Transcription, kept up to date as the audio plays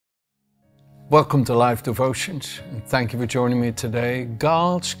Welcome to Life Devotions, and thank you for joining me today.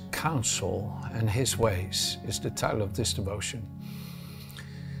 God's Counsel and His Ways is the title of this devotion.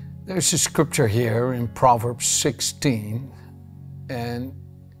 There's a scripture here in Proverbs 16, and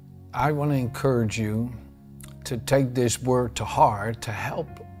I want to encourage you to take this word to heart to help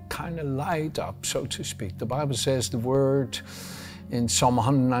kind of light up, so to speak. The Bible says the word in Psalm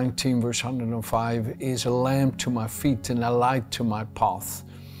 119, verse 105, is a lamp to my feet and a light to my path.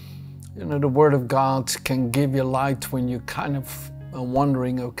 You know, the Word of God can give you light when you kind of are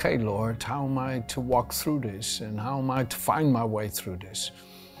wondering, okay, Lord, how am I to walk through this? And how am I to find my way through this?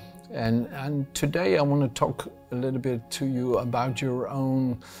 And today I want to talk a little bit to you about your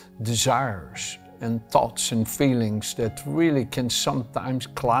own desires and thoughts and feelings that really can sometimes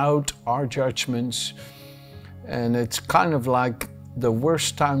cloud our judgments. And it's kind of like the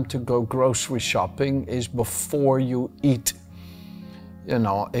worst time to go grocery shopping is before you eat. You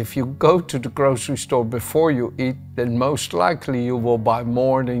know, if you go to the grocery store before you eat, then most likely you will buy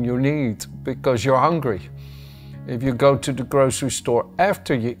more than you need because you're hungry. If you go to the grocery store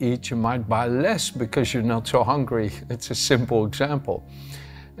after you eat, you might buy less because you're not so hungry. It's a simple example.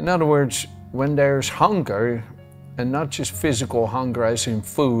 In other words, when there's hunger, and not just physical hunger as in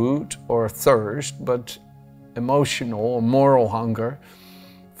food or thirst, but emotional or moral hunger,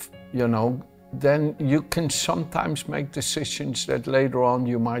 you know, then you can sometimes make decisions that later on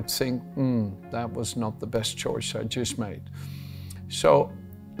you might think, that was not the best choice I just made. So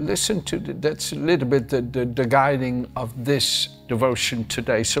listen to that's a little bit the guiding of this devotion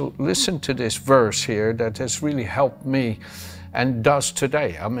today. So listen to this verse here that has really helped me and does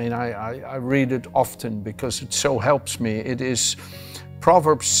today. I mean, I read it often because it so helps me. It is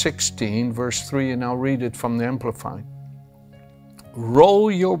Proverbs 16, verse 3, and I'll read it from the Amplified. Roll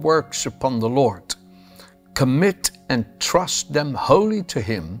your works upon the Lord. Commit and trust them wholly to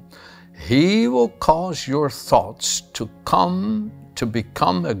Him. He will cause your thoughts to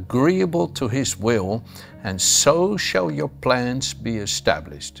become agreeable to His will, and so shall your plans be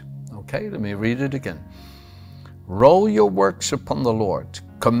established. Okay, let me read it again. Roll your works upon the Lord.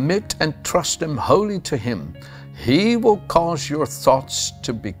 Commit and trust them wholly to Him. He will cause your thoughts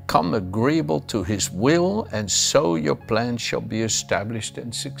to become agreeable to His will, and so your plans shall be established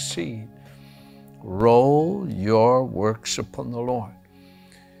and succeed. Roll your works upon the Lord.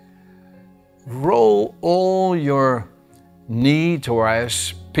 Roll all your need, or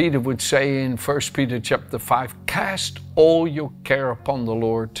as Peter would say in 1 Peter chapter 5, cast all your care upon the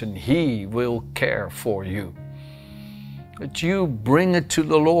Lord, and He will care for you. That you bring it to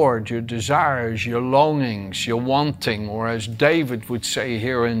the Lord, your desires, your longings, your wanting, or as David would say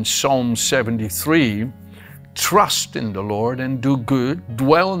here in Psalm 73, trust in the Lord and do good,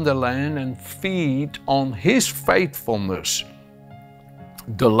 dwell in the land and feed on His faithfulness.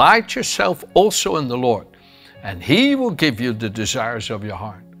 Delight yourself also in the Lord, and He will give you the desires of your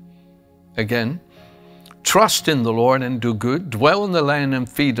heart. Again, trust in the Lord and do good, dwell in the land and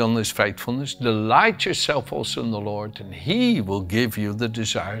feed on His faithfulness. Delight yourself also in the Lord, and He will give you the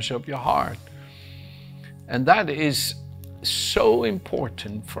desires of your heart. And that is so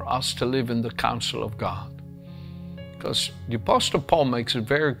important for us to live in the counsel of God. Because the Apostle Paul makes it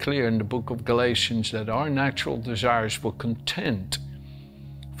very clear in the book of Galatians that our natural desires will contend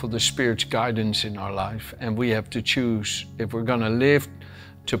for the Spirit's guidance in our life, and we have to choose if we're going to live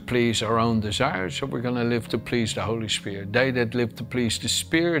to please our own desires, or we're going to live to please the Holy Spirit. They that live to please the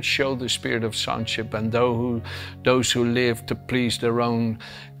Spirit show the spirit of sonship, and those who live to please their own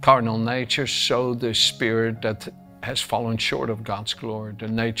carnal nature show the spirit that has fallen short of God's glory, the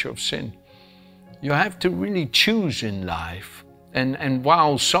nature of sin. You have to really choose in life. And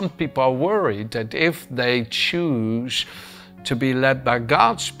while some people are worried that if they choose to be led by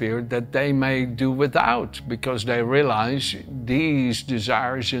God's Spirit, that they may do without, because they realize these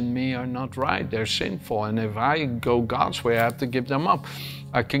desires in me are not right, they're sinful, and if I go God's way, I have to give them up.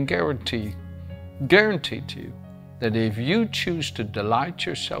 I can guarantee to you that if you choose to delight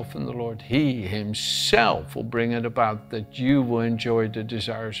yourself in the Lord, He Himself will bring it about that you will enjoy the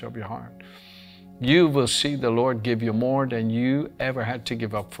desires of your heart. You will see the Lord give you more than you ever had to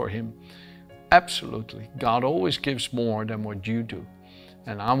give up for Him. Absolutely. God always gives more than what you do.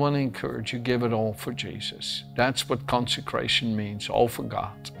 And I want to encourage you, give it all for Jesus. That's what consecration means, all for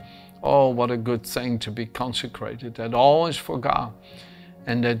God. Oh, what a good thing to be consecrated, that all is for God.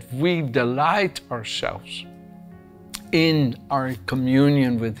 And that we delight ourselves in our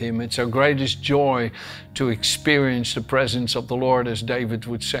communion with Him. It's our greatest joy to experience the presence of the Lord, as David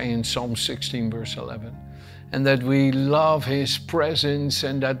would say in Psalm 16, verse 11. And that we love His presence,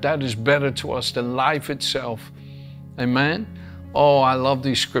 and that is better to us than life itself. Amen? Oh, I love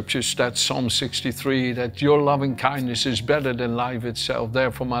these scriptures. That's Psalm 63, that your loving kindness is better than life itself.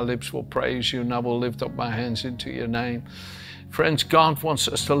 Therefore my lips will praise you and I will lift up my hands into your name. Friends, God wants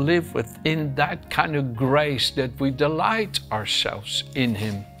us to live within that kind of grace, that we delight ourselves in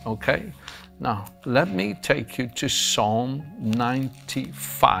Him, okay? Now, let me take you to Psalm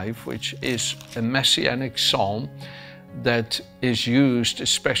 95, which is a messianic psalm that is used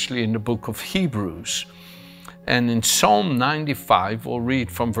especially in the book of Hebrews. And in Psalm 95, we'll read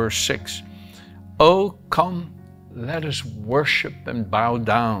from verse 6. Oh, come, let us worship and bow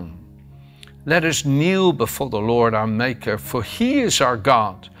down. Let us kneel before the Lord our Maker, for He is our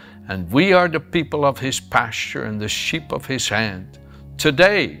God, and we are the people of His pasture and the sheep of His hand.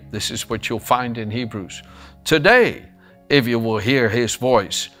 Today, this is what you'll find in Hebrews. Today, if you will hear His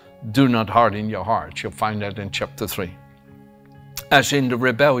voice, do not harden your hearts. You'll find that in chapter 3. As in the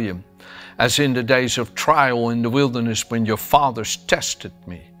rebellion, as in the days of trial in the wilderness when your fathers tested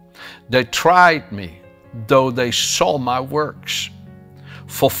me. They tried me, though they saw my works.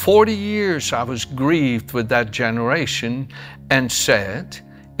 For 40 years I was grieved with that generation and said,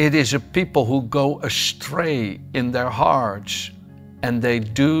 it is a people who go astray in their hearts, and they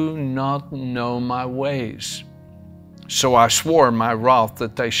do not know my ways. So I swore in my wrath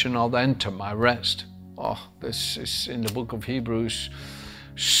that they should not enter my rest. Oh, this is in the book of Hebrews,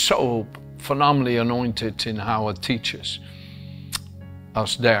 so phenomenally anointed in how it teaches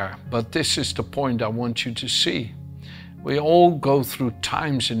us there. But this is the point I want you to see. We all go through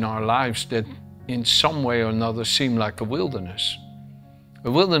times in our lives that in some way or another seem like a wilderness. A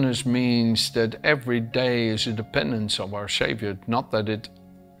wilderness means that every day is a dependence of our Savior. Not that it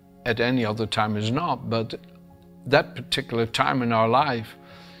at any other time is not, but that particular time in our life,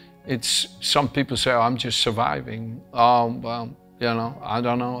 it's, some people say, oh, I'm just surviving. Oh, well, you know, I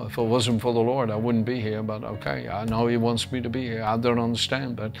don't know. If it wasn't for the Lord, I wouldn't be here, but okay, I know He wants me to be here. I don't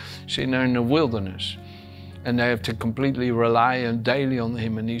understand, but see, they're in the wilderness. And they have to completely rely daily on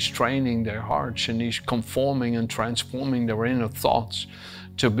Him, and He's training their hearts, and He's conforming and transforming their inner thoughts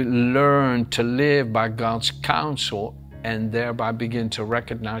to learn to live by God's counsel and thereby begin to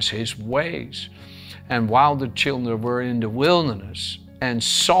recognize His ways. And while the children were in the wilderness and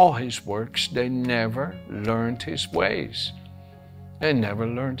saw His works, they never learned His ways. They never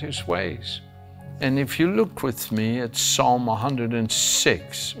learned His ways. And if you look with me at Psalm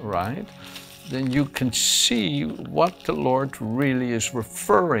 106, right? Then you can see what the Lord really is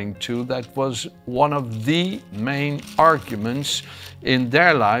referring to. That was one of the main arguments in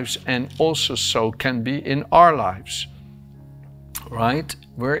their lives, and also so can be in our lives, right?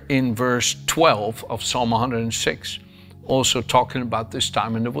 We're in verse 12 of Psalm 106, also talking about this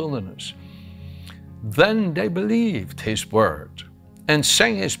time in the wilderness. Then they believed His word and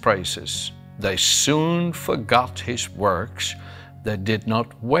sang His praises. They soon forgot His works. They did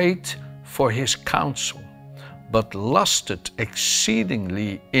not wait for His counsel, but lusted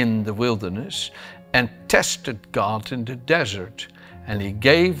exceedingly in the wilderness and tested God in the desert. And He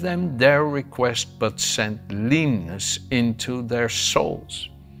gave them their request, but sent leanness into their souls.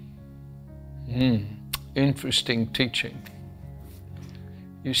 Interesting teaching.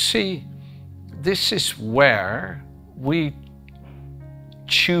 You see, this is where we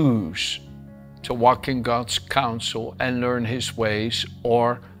choose to walk in God's counsel and learn His ways,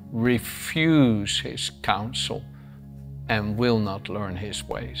 or refuse His counsel and will not learn His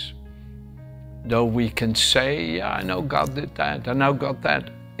ways. Though we can say, yeah, I know God did that, I know God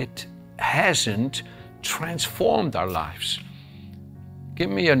that, it hasn't transformed our lives. Give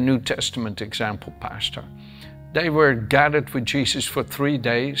me a New Testament example, Pastor. They were gathered with Jesus for 3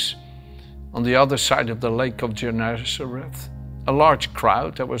 days on the other side of the lake of Gennesareth. A large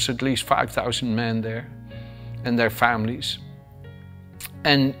crowd, there was at least 5,000 men there and their families.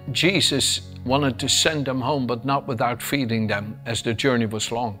 And Jesus wanted to send them home, but not without feeding them, as the journey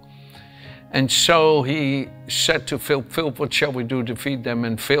was long. And so He said to Philip, Philip, what shall we do to feed them?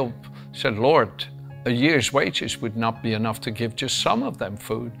 And Philip said, Lord, a year's wages would not be enough to give just some of them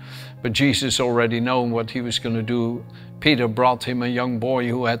food. But Jesus, already knowing what He was going to do, Peter brought Him a young boy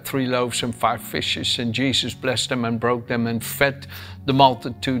who had 3 loaves and 5 fishes, and Jesus blessed them and broke them and fed the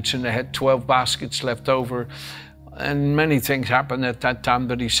multitudes, and they had 12 baskets left over. And many things happened at that time,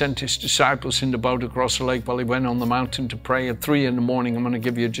 but He sent His disciples in the boat across the lake while He went on the mountain to pray at 3 in the morning. I'm going to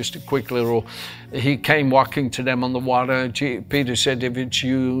give you just a quick little. He came walking to them on the water. Peter said, if it's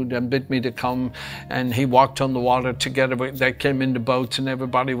you, then bid me to come. And He walked on the water together. They came in the boat, and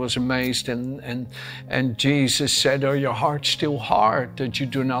everybody was amazed. And Jesus said, are your hearts still hard, that you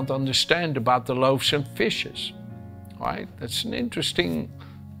do not understand about the loaves and fishes? Right? That's an interesting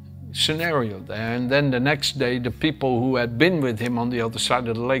scenario there. And then the next day, the people who had been with him on the other side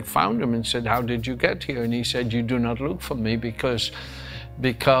of the lake found him and said, "How did you get here?" And he said, "You do not look for me because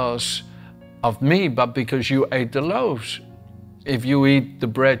of me, but because you ate the loaves. If you eat the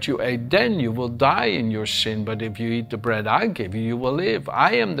bread you ate then, you will die in your sin. But if you eat the bread I give you, you will live.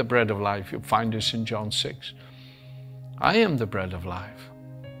 I am the bread of life." You find this in John 6. I am the bread of life.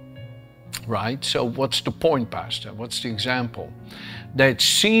 Right? So what's the point, Pastor? What's the example? They'd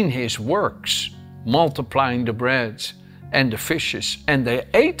seen his works, multiplying the breads and the fishes, and they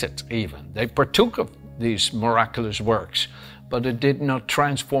ate it even. They partook of these miraculous works, but it did not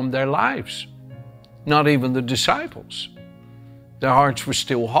transform their lives. Not even the disciples. Their hearts were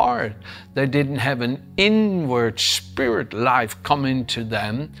still hard. They didn't have an inward spirit life come into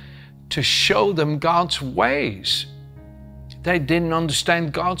them to show them God's ways. They didn't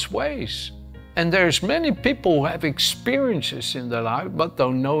understand God's ways. And there's many people who have experiences in their life but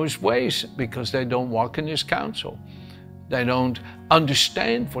don't know His ways because they don't walk in His counsel. They don't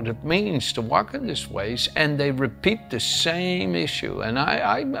understand what it means to walk in His ways, and they repeat the same issue. And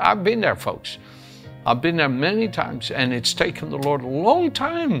I've been there, folks. I've been there many times, and it's taken the Lord a long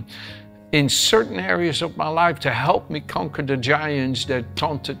time in certain areas of my life to help me conquer the giants that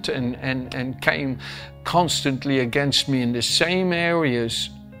taunted and came constantly against me in the same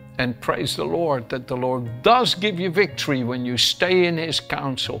areas. And praise the Lord that the Lord does give you victory when you stay in His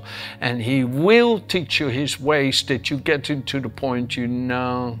counsel, and He will teach you His ways that you get into the point you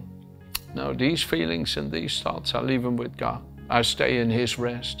know, no, these feelings and these thoughts, I leave them with God. I stay in His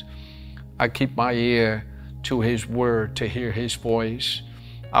rest. I keep my ear to His word to hear His voice.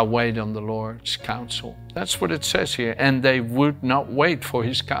 I wait on the Lord's counsel. That's what it says here. And they would not wait for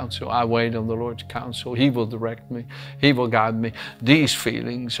His counsel. I wait on the Lord's counsel. He will direct me. He will guide me. These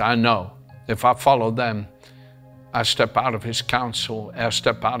feelings, I know. If I follow them, I step out of His counsel. I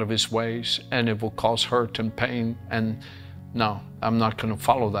step out of His ways, and it will cause hurt and pain. And no, I'm not going to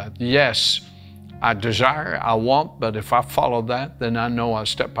follow that. Yes, I desire, I want, but if I follow that, then I know I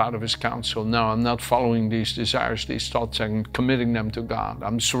step out of His counsel. No, I'm not following these desires, these thoughts, and committing them to God.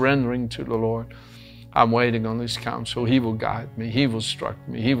 I'm surrendering to the Lord. I'm waiting on His counsel. He will guide me. He will instruct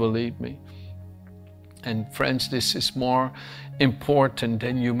me. He will lead me. And friends, this is more important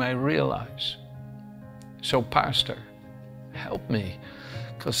than you may realize. So, Pastor, help me,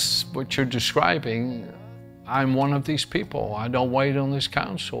 because what you're describing, I'm one of these people. I don't wait on His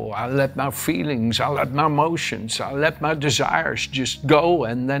counsel. I let my feelings, I let my emotions, I let my desires just go,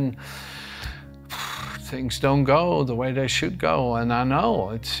 and then things don't go the way they should go. And I know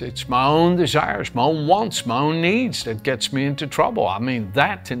it's my own desires, my own wants, my own needs that gets me into trouble. I mean,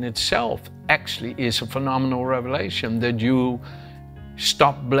 that in itself actually is a phenomenal revelation, that you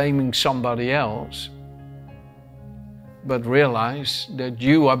stop blaming somebody else, but realize that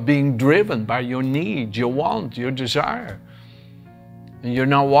you are being driven by your need, your want, your desire. And you're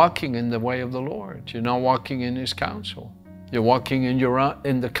not walking in the way of the Lord. You're not walking in His counsel. You're walking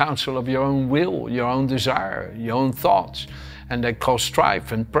in the counsel of your own will, your own desire, your own thoughts. And they cause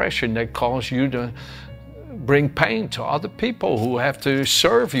strife and pressure, and they cause you to bring pain to other people who have to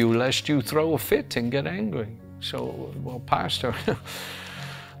serve you, lest you throw a fit and get angry. So, well, Pastor,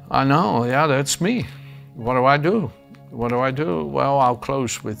 I know, yeah, that's me. What do I do? What do I do? Well, I'll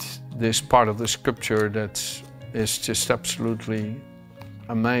close with this part of the scripture that is just absolutely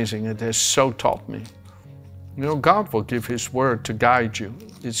amazing. It has so taught me. You know, God will give His word to guide you.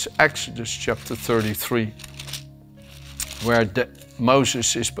 It's Exodus chapter 33, where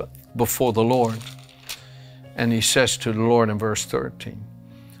Moses is before the Lord. And he says to the Lord in verse 13,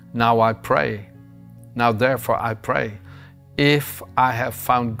 now therefore I pray, if I have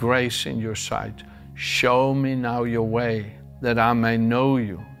found grace in your sight, show me now your way, that I may know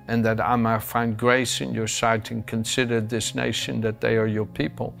you, and that I may find grace in your sight, and consider this nation that they are your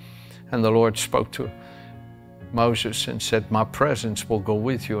people. And the Lord spoke to Moses and said, my presence will go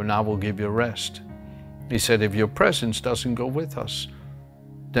with you, and I will give you rest. He said, if your presence doesn't go with us,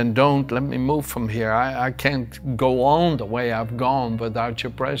 then don't let me move from here. I can't go on the way I've gone without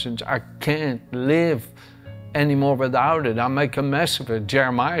your presence. I can't live anymore without it. I make a mess of it.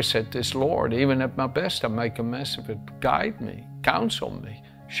 Jeremiah said this, Lord, even at my best, I make a mess of it. Guide me, counsel me,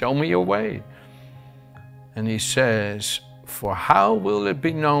 show me your way. And he says, for how will it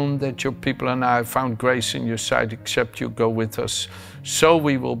be known that your people and I have found grace in your sight, except you go with us? So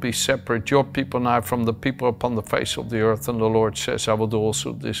we will be separate, your people and I, from the people upon the face of the earth. And the Lord says, I will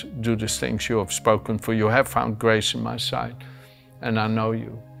do these things you have spoken, for you have found grace in my sight, and I know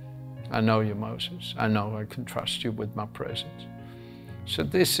you. I know you, Moses. I know I can trust you with my presence. So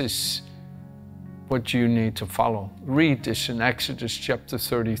this is what you need to follow. Read this in Exodus chapter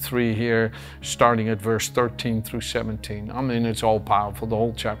 33 here, starting at verse 13 through 17. I mean, it's all powerful. The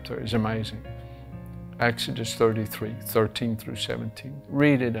whole chapter is amazing. Exodus 33, 13 through 17.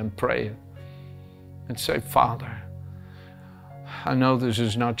 Read it and pray it. And say, Father, I know this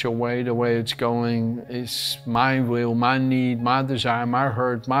is not your way. The way it's going is my will, my need, my desire, my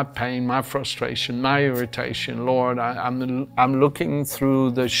hurt, my pain, my frustration, my irritation. Lord, I'm looking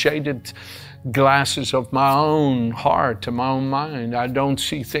through the shaded glasses of my own heart and my own mind. I don't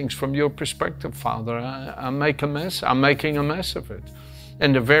see things from your perspective, Father. I make a mess. I'm making a mess of it.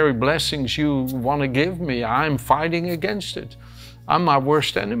 And the very blessings you want to give me, I'm fighting against it. I'm my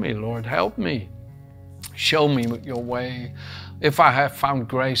worst enemy, Lord. Help me. Show me your way. If I have found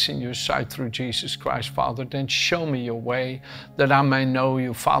grace in your sight through Jesus Christ, Father, then show me your way that I may know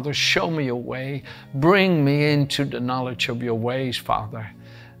you. Father, show me your way. Bring me into the knowledge of your ways, Father.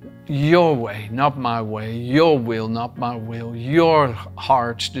 Your way, not my way. Your will, not my will. Your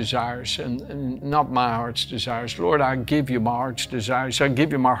heart's desires and not my heart's desires. Lord, I give you my heart's desires. I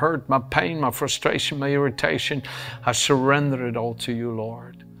give you my hurt, my pain, my frustration, my irritation. I surrender it all to you,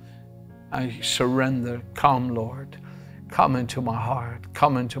 Lord. I surrender. Come, Lord. Come into my heart.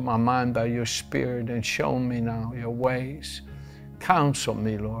 Come into my mind by your Spirit and show me now your ways. Counsel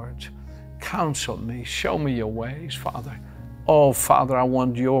me, Lord. Counsel me. Show me your ways, Father. Oh, Father, I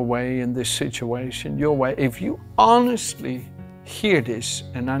want your way in this situation, your way. If you honestly hear this,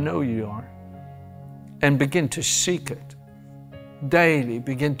 and I know you are, and begin to seek it daily,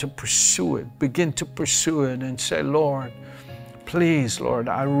 begin to pursue it and say, Lord, please, Lord,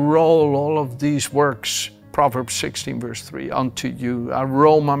 I roll all of these works, Proverbs 16, verse 3, unto you. I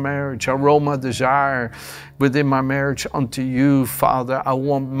roll my marriage. I roll my desire within my marriage unto you, Father. I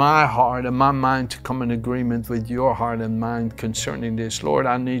want my heart and my mind to come in agreement with your heart and mind concerning this. Lord,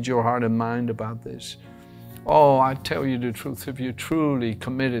 I need your heart and mind about this. Oh, I tell you the truth. If you're truly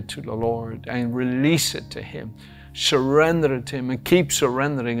committed to the Lord and release it to Him, surrender it to Him and keep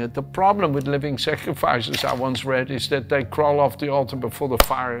surrendering it. The problem with living sacrifices, I once read, is that they crawl off the altar before the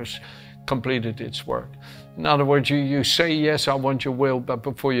fire has completed its work. In other words, you say, yes, I want your will, but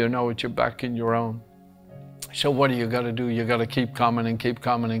before you know it, you're back in your own. So what do you got to do? You got to keep coming and keep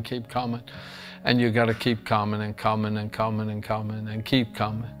coming and keep coming. And you got to keep coming and coming and coming and coming and keep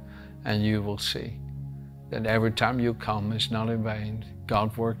coming. And you will see that every time you come, it's not in vain.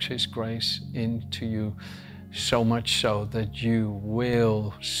 God works His grace into you, so much so that you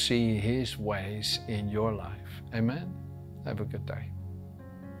will see His ways in your life. Amen. Have a good day.